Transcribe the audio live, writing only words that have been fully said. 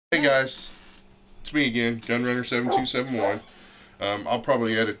Hey guys, it's me again, Gunrunner7271. I'll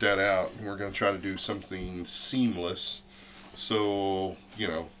probably edit that out, and we're going to try to do something seamless so,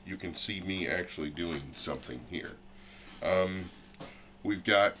 you can see me actually doing something here. Um, we've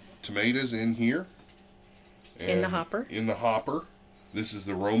got tomatoes in here. In the hopper. In the hopper. This is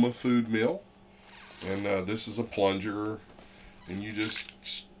the Roma food mill, and this is a plunger, and you just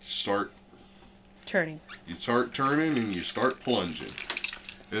start turning. You start turning and you start plunging.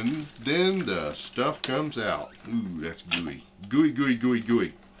 And then the stuff comes out. Ooh, that's gooey. Gooey, gooey, gooey,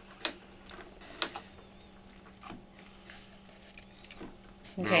 gooey.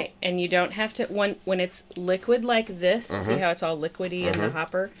 Okay, no. And you don't have to, when it's liquid like this, see how it's all liquidy in the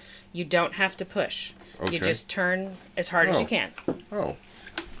hopper? You don't have to push. Okay. You just turn as hard as you can. Oh.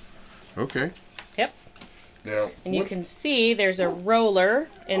 Okay. Yep. Now, and you can see there's a roller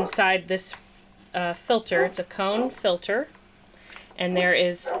inside this filter. It's a cone filter. And there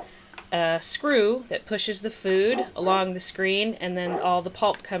is a screw that pushes the food along the screen, and then all the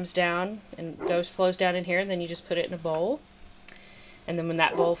pulp comes down and flows down in here, and then you just put it in a bowl. And then when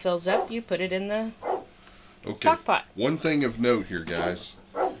that bowl fills up, you put it in the stock pot. One thing of note here, guys.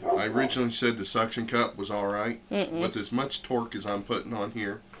 I originally said the suction cup was alright. With as much torque as I'm putting on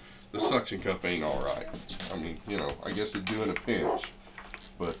here, the suction cup ain't alright. I mean, I guess it'd do in a pinch.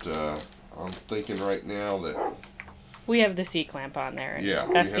 But I'm thinking right now that we have the C-clamp on there. Yeah.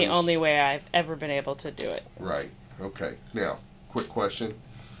 That's the only way I've ever been able to do it. Right. Okay. Now, quick question.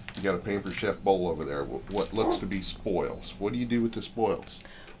 You got a Pampered Chef bowl over there. What looks to be spoils. What do you do with the spoils?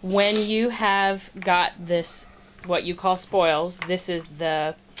 When you have got this, what you call spoils, this is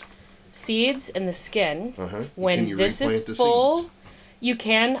the seeds and the skin. When this is full, you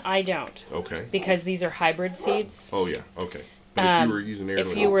can. I don't. Okay. Because these are hybrid seeds. Oh, yeah. Okay. But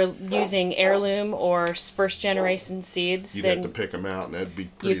if you were using heirloom, or first generation seeds, you'd then have to pick them out, and that'd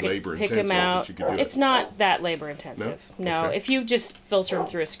be pretty labor intensive. Pick them out. You could do it's not that labor intensive. No. Okay. If you just filter them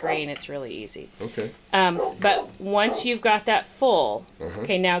through a screen, it's really easy. Okay. But once you've got that full,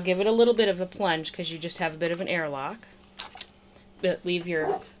 okay, now give it a little bit of a plunge because you just have a bit of an airlock. But leave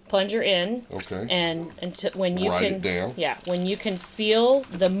your plunger in. Okay. And until when you Ride can, it down. Yeah, when you can feel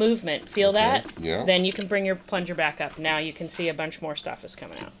the movement, that. Yeah. Then you can bring your plunger back up. Now you can see a bunch more stuff is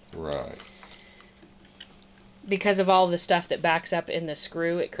coming out. Right. Because of all the stuff that backs up in the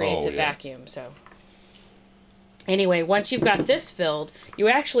screw, it creates a vacuum. So anyway, once you've got this filled, you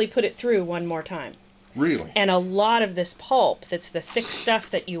actually put it through one more time. Really? And a lot of this pulp, that's the thick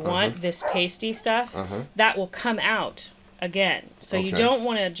stuff that you want, this pasty stuff, that will come out again. So you don't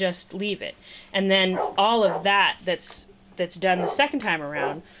want to just leave it. And then all of that's done the second time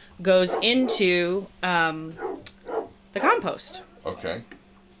around goes into the compost. Okay.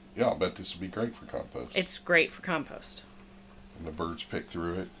 Yeah, I'll bet this would be great for compost. It's great for compost. And the birds pick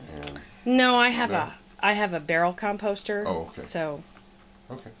through it and No, I have a barrel composter. Oh, okay. So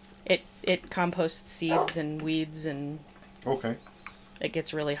it composts seeds and weeds, and it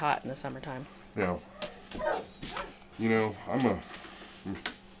gets really hot in the summertime. Now, I'm a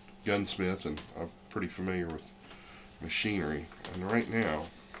gunsmith, and I'm pretty familiar with machinery. And right now,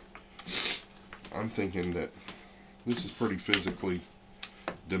 I'm thinking that this is pretty physically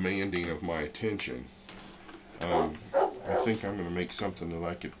demanding of my attention. I think I'm going to make something that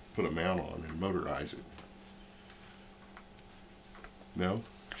I could put a mount on and motorize it. No?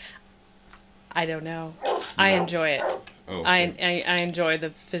 I don't know. I enjoy it. Oh, okay. I enjoy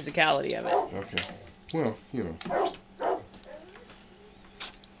the physicality of it. Okay. Well,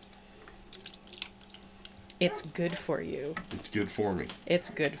 It's good for you. It's good for me. It's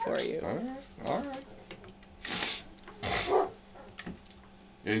good for you. All right.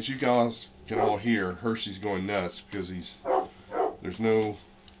 As you guys can all hear, Hershey's going nuts because there's no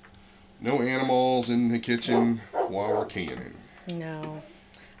animals in the kitchen while we're canning. No.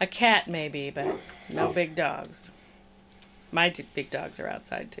 A cat maybe, but no big dogs. My big dogs are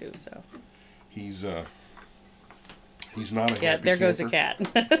outside too, so. He's not a happy camper. Yeah, there goes a cat.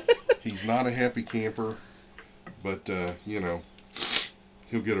 He's not a happy camper, but he'll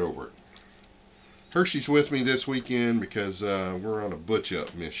get over it. Hershey's with me this weekend because we're on a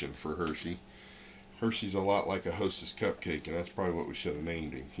butch-up mission for Hershey. Hershey's a lot like a Hostess cupcake, and that's probably what we should have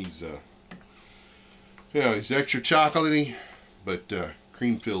named him. He's extra chocolatey, but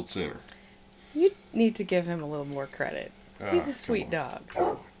cream-filled center. You need to give him a little more credit. He's a sweet dog.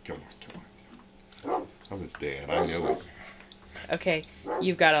 Come on. I'm his dad. I know it. Okay,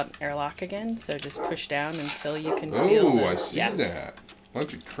 you've got an airlock again, so just push down until you can feel. Oh, I see that.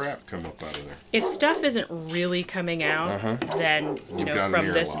 Bunch of crap come up out of there. If stuff isn't really coming out, then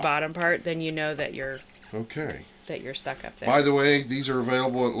from this bottom part, then you know that you're Okay. that you're stuck up there. By the way, these are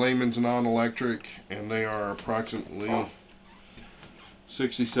available at Layman's Non-Electric, and they are approximately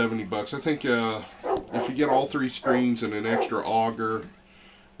 60, 70 bucks. I think if you get all 3 screens and an extra auger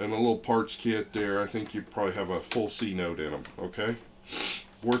and a little parts kit there, I think you probably have a full C note in them. Okay.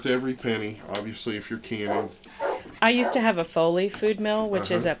 Worth every penny, obviously, if you're canning. I used to have a Foley food mill,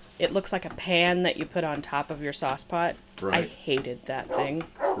 which is it looks like a pan that you put on top of your sauce pot. Right. I hated that thing.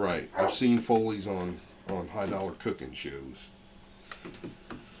 Right. I've seen Foley's on high dollar cooking shows.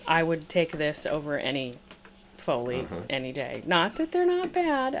 I would take this over any Foley any day. Not that they're not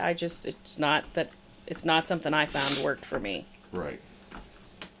bad. It's not something I found worked for me. Right.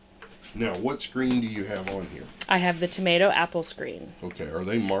 Now, what screen do you have on here? I have the tomato apple screen. Okay. Are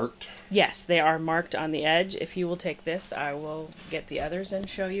they marked? Yes, they are marked on the edge. If you will take this, I will get the others and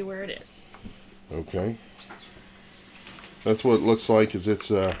show you where it is. Okay. That's what it looks like as it's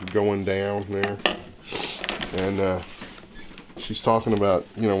going down there. And she's talking about,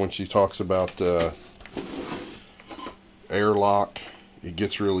 when she talks about airlock, it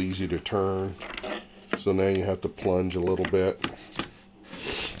gets real easy to turn. So now you have to plunge a little bit.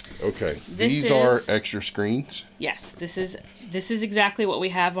 Okay, these are extra screens. Yes, this is exactly what we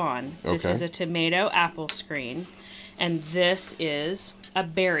have on. This is a tomato apple screen, and this is a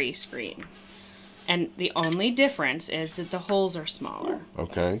berry screen. And the only difference is that the holes are smaller.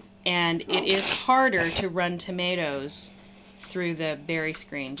 Okay. And it is harder to run tomatoes through the berry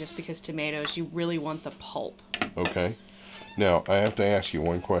screen, just because tomatoes, you really want the pulp. Okay. Now, I have to ask you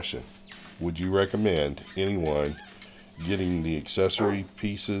one question. Would you recommend anyone getting the accessory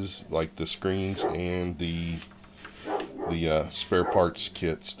pieces like the screens and the spare parts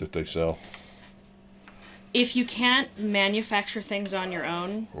kits that they sell? If you can't manufacture things on your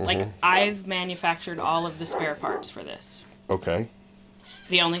own, like I've manufactured all of the spare parts for this. Okay.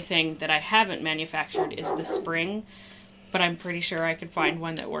 The only thing that I haven't manufactured is the spring, but I'm pretty sure I could find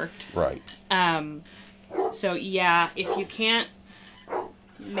one that worked. Right. So yeah, if you can't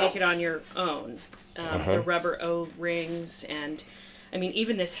make it on your own, the rubber O-rings and, I mean,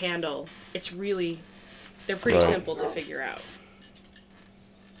 even this handle, they're pretty simple to figure out.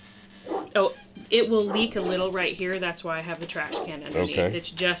 Oh, it will leak a little right here. That's why I have the trash can underneath. Okay.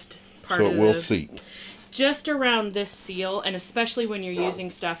 It's just part of the... So it will seep. Just around this seal, and especially when you're using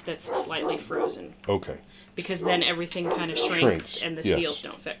stuff that's slightly frozen. Okay. Because then everything kind of shrinks and the seals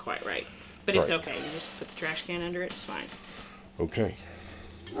don't fit quite right. But it's okay. You just put the trash can under it. It's fine. Okay.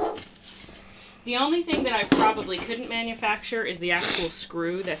 The only thing that I probably couldn't manufacture is the actual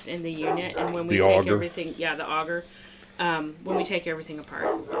screw that's in the unit. And when we take auger. everything... Yeah, the auger. When we take everything apart,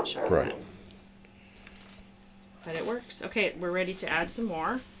 I'll show you that. But it works. Okay, we're ready to add some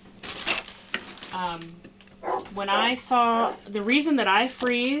more. When I thaw... The reason that I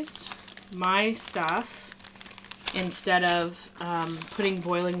freeze my stuff instead of putting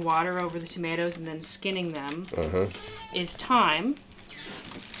boiling water over the tomatoes and then skinning them is time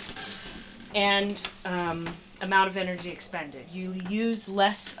and amount of energy expended. You use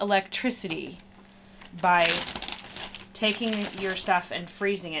less electricity by taking your stuff and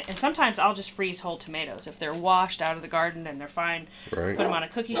freezing it. And sometimes I'll just freeze whole tomatoes. If they're washed out of the garden and they're fine, put them on a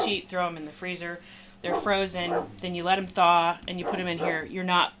cookie sheet, throw them in the freezer. They're frozen, then you let them thaw and you put them in here. You're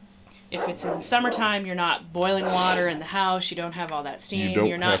not... If it's in the summertime, you're not boiling water in the house. You don't have all that steam.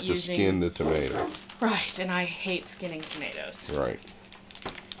 You're not have to skin the tomato. Right, and I hate skinning tomatoes. Right.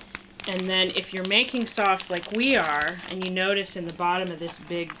 And then if you're making sauce like we are, and you notice in the bottom of this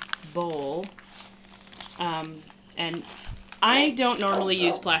big bowl, and I don't normally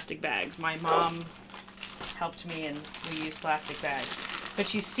use plastic bags. My mom helped me and we use plastic bags.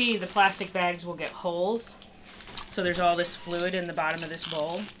 But you see the plastic bags will get holes. So there's all this fluid in the bottom of this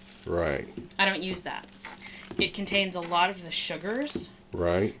bowl. Right. I don't use that. It contains a lot of the sugars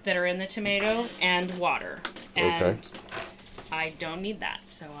that are in the tomato and water. And I don't need that,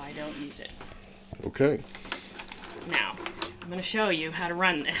 so I don't use it. Okay. Now, I'm going to show you how to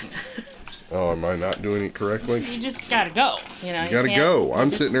run this. Oh, am I not doing it correctly? You just got to go. You know, you got to go.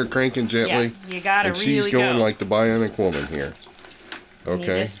 I'm sitting there cranking gently. Yeah, you got to really go. And she's going like the bionic woman here. Okay. And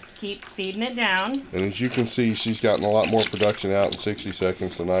you just keep feeding it down. And as you can see, she's gotten a lot more production out in 60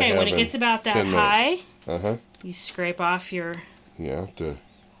 seconds than I have in 10 minutes. Okay, when it gets about that high, you scrape off your... Yeah, to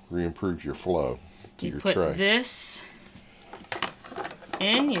re-improve your flow to your tray. You put this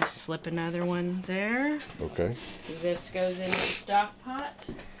in, you slip another one there. Okay. This goes into the stock pot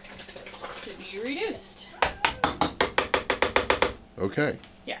to be reduced. Okay.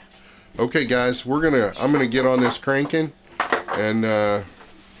 Yeah. Okay, guys, I'm gonna get on this cranking, and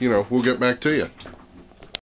we'll get back to you.